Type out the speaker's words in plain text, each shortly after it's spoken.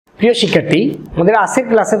প্রিয় শিক্ষার্থী, আমাদের আজকের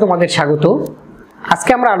ক্লাসে তোমাদের স্বাগত।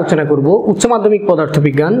 আজকে আমরা আলোচনা করব উচ্চ মাধ্যমিক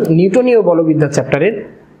পদার্থবিজ্ঞান নিউটনীয় বলবিদ্যা চ্যাপ্টারের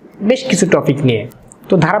বেশ কিছু টপিক নিয়ে।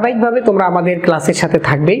 তো ধারাবাহিকভাবে তোমরা আমাদের ক্লাসের সাথে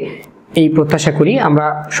থাকবে এই প্রত্যাশা করি। আমরা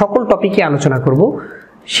সকল টপিকে আলোচনা করব।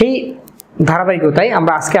 সেই ধারাবাহিকতায়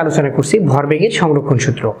আমরা আজকে আলোচনা করছি ভরবেগের সংরক্ষণ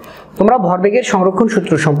সূত্র। তোমরা ভরবেগের সংরক্ষণ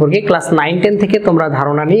সূত্র সম্পর্কে ক্লাস 9-10 থেকে তোমরা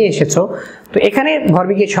ধারণা নিয়ে এসেছো। তো এখানে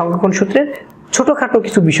ভরবেগের সংরক্ষণ সূত্রের ছোটোখাটো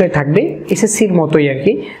কিছু বিষয় থাকবে, এসএসসির মতোই আর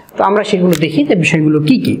কি। তো আমরা সেগুলো দেখি যে বিষয়গুলো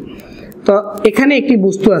কি কি। তো এখানে একটি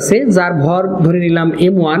বস্তু আছে যার ভর ধরে নিলাম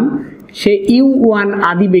m1, সে u1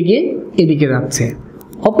 আদি বেগে এদিকে যাচ্ছে।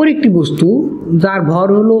 অপর একটি বস্তু যার ভর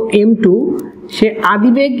হলো m2, সে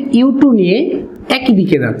আদিবেগ u2 নিয়ে একই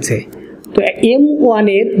দিকে যাচ্ছে। তো m1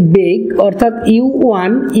 এর বেগ অর্থাৎ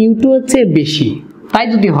u1 u2 হচ্ছে বেশি। তাই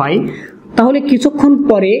যদি হয় তাহলে কিছুক্ষণ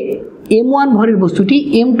পরে m1 ভরের বস্তুটি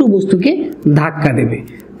m2 বস্তুকে ধাক্কা দেবে।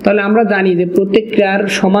 তাহলে আমরা জানি যে প্রত্যেক ক্রিয়ার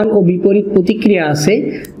সমান ও বিপরীত প্রতিক্রিয়া আছে।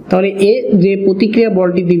 তাহলে এ যে প্রতিক্রিয়া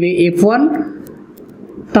বলটি দিবে F1,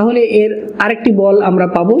 তাহলে এর আরেকটি বল আমরা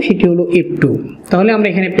পাবো, সেটি হলো F2। তাহলে আমরা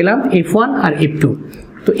এখানে পেলাম F1 আর F2।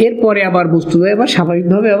 তো এরপরে আবার বস্তু আবার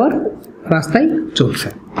স্বাভাবিকভাবে আবার রাস্তায় চলছে।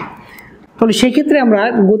 তাহলে সেই ক্ষেত্রে আমরা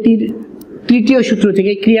গতির তৃতীয় সূত্র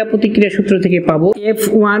থেকে, ক্রিয়া প্রতিক্রিয়া সূত্র থেকে পাবো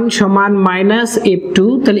F1 সমান মাইনাস F2।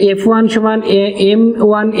 তাহলে F1 সমান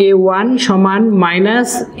M1 A1 সমান মাইনাস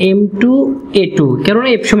M2 A2, কেননা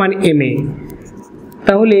F সমান MA।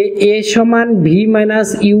 তাহলে A সমান V minus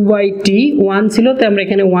U by T, 1 ছিল তাই আমরা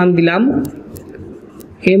এখানে 1 দিলাম।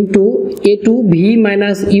 M2 A2 V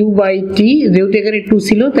minus U by T, যেহেতু এখানে 2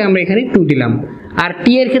 ছিল তাই আমরা এখানে 2 দিলাম। আর T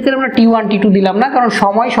এর ক্ষেত্রে আমরা T1 T2 দিলাম না, কারণ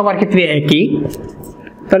সময় সবার ক্ষেত্রে একই।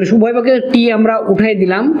 তাহলে উভয় পক্ষে T আমরা উঠাই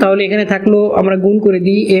দিলাম। তাহলে এখানে থাকলো, আমরা গুণ করে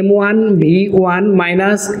দিই, M1 V1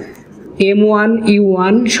 minus M1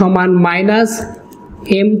 U1 সমান মাইনাস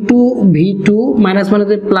M2 V2 মাইনাস মানে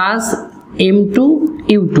প্লাস M2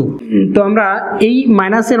 U2। তো আমরা এই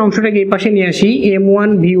মাইনাসের অংশটাকে এই পাশে নিয়ে আসি, M1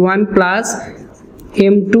 V1 plus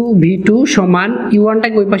M2 V2 সমান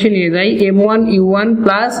U1টাকে ওই পাশে নিয়ে যাই, M1 U1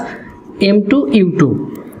 plus M2 U2।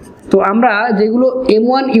 তো আমরা যেগুলো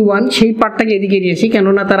M1 U1 সেই পার্টটাকে এদিকে নিয়ে আসি,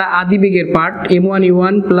 কেননা তারা আদিবেগের part. M1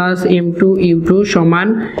 U1 plus M2 U2 সমান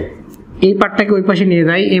এই পার্টটাকে ওই পাশে নিয়ে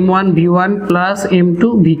যাই, M1 V1 plus M2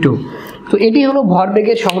 V2। তো এটি হলো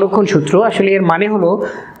ভরবেগের সংরক্ষণ সূত্র। আসলে এর মানে হলো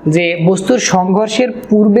যে বস্তুর সংঘর্ষের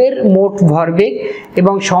পূর্বের মোট ভরবেগ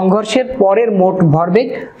এবং সংঘর্ষের পরের মোট ভরবেগ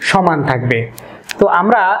সমান থাকবে। তো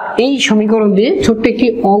আমরা এই সমীকরণ দিয়ে ছোট্ট একটি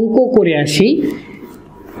অঙ্ক করে আসি।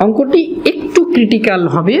 অঙ্কটি একটু ক্রিটিক্যাল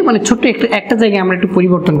হবে, মানে ছোট্ট একটা জায়গায় আমরা একটু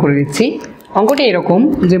পরিবর্তন করে দিচ্ছি। অঙ্কটি এরকম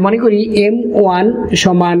যে, মনে করি M1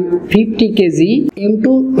 সমান 50 কেজি, M2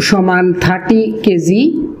 সমান 30 কেজি,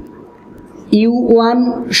 U1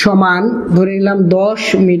 সমান ধরে নিলাম 10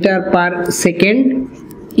 মিটার পার সেকেন্ড,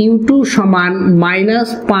 U2 সমান মাইনাস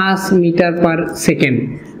 5 মিটার পার সেকেন্ড।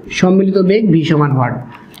 সম্মিলিত বেগ V সমান ওয়াট।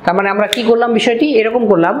 তার মানে আমরা কি করলাম, বিষয়টি এরকম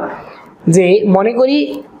করলাম যে, মনে করি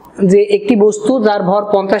যে একটি বস্তু যার ভর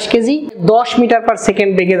 50 কেজি 10 মিটার পার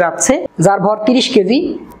সেকেন্ড বেগে যাচ্ছে, যার ভর 30 কেজি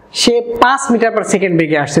সে 5 মিটার পার সেকেন্ড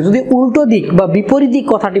বেগে আসছে। যদি উল্টো দিক বা বিপরীত দিক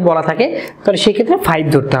কথাটি বলা থাকে তাহলে সেক্ষেত্রে 5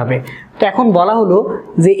 ধরতে হবে। তো এখন বলা হলো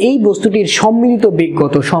যে এই বস্তুটির সম্মিলিত বেগ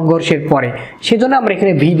কত সংঘর্ষের পরে, সেজন্য আমরা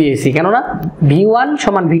এখানে V দিয়েছি, কেননা V1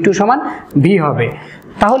 সমান V2 সমান V হবে।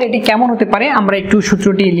 তাহলে এটি কেমন হতে পারে, আমরা একটু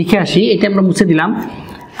সূত্রটি লিখে আসি। এটা আমরা মুছে দিলাম।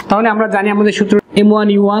 তাহলে আমরা জানি আমাদের সূত্র M1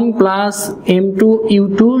 U1 plus M2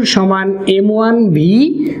 U2 সমান M1 V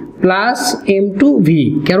plus M2 V,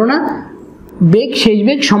 কেননা বেগ শেষ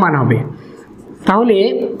বেগ সমান হবে। তাহলে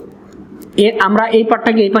আমরা এই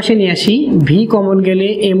পার্টটাকে এই পাশে নিয়ে আসি, V কমন গেলে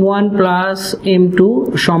M1 প্লাস M2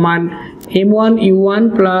 সমান M1 U1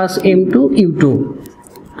 plus M2 U2।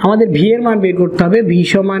 আমাদের V এর মান বের করতে হবে, V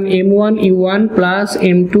সমান M1 U1 plus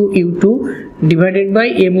M2 U2 divided by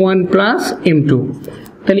M1 plus M2।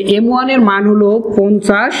 তাহলে M1 এর মান হলো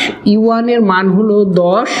 50, U1 এর মান হলো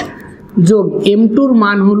 10 যোগ M2 এর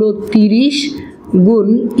মান হলো 30 গুণ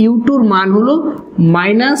U2 এর মান হলো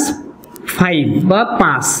মাইনাস 5 বা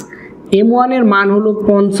 5। M1 এর মান হলো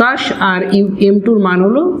 50 আর M2 এর মান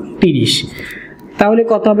হলো 30। তাহলে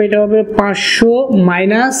কত হবে, এটা হবে 500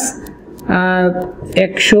 মাইনাস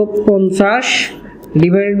 150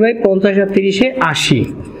 ডিভাইডেড বাই 50 আর 30 80।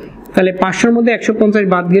 তাহলে 500-র মধ্যে 150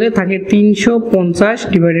 বাদ গেলে থাকে 350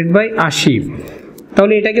 ডিভাইডেড বাই 80।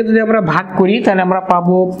 তাহলে এটাকে যদি আমরা ভাগ করি তাহলে আমরা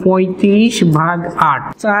পাবো 35/8,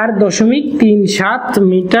 4.37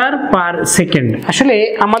 মিটার পার সেকেন্ড। আসলে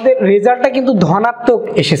আমাদের রেজাল্টটা কিন্তু ধনাত্মক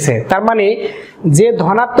এসেছে, তার মানে যে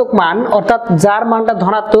ধনাত্মক মান, অর্থাৎ যার মানটা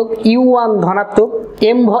ধনাত্মক, u1 ধনাত্মক,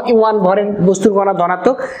 m1 ভরের বস্তুর কণা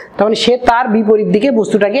ধনাত্মক, তার মানে সে তার বিপরীত দিকে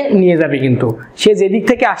বস্তুটাকে নিয়ে যাবে, কিন্তু সে যে দিক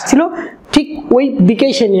থেকে আসছিল ঠিক ওই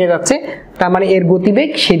দিকেই সে নিয়ে যাচ্ছে, তার মানে এর গতিবেগ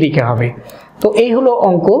সেদিকে হবে। তো এই হলো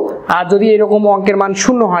অঙ্ক। আর যদি এরকম অঙ্কের মান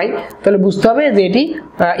 0 হয় তাহলে বুঝতে হবে যে এটি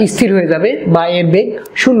স্থির হয়ে যাবে বা এর বেগ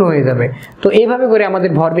 0 হয়ে যাবে। তো এইভাবে করে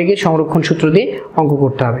আমাদের ভরবেগের সংরক্ষণ সূত্র দিয়ে অঙ্ক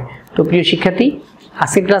করতে হবে। তো প্রিয় শিক্ষার্থী,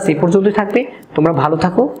 আজকের ক্লাস এই পর্যন্তই থাকবে। তোমরা ভালো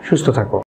থাকো, সুস্থ থাকো।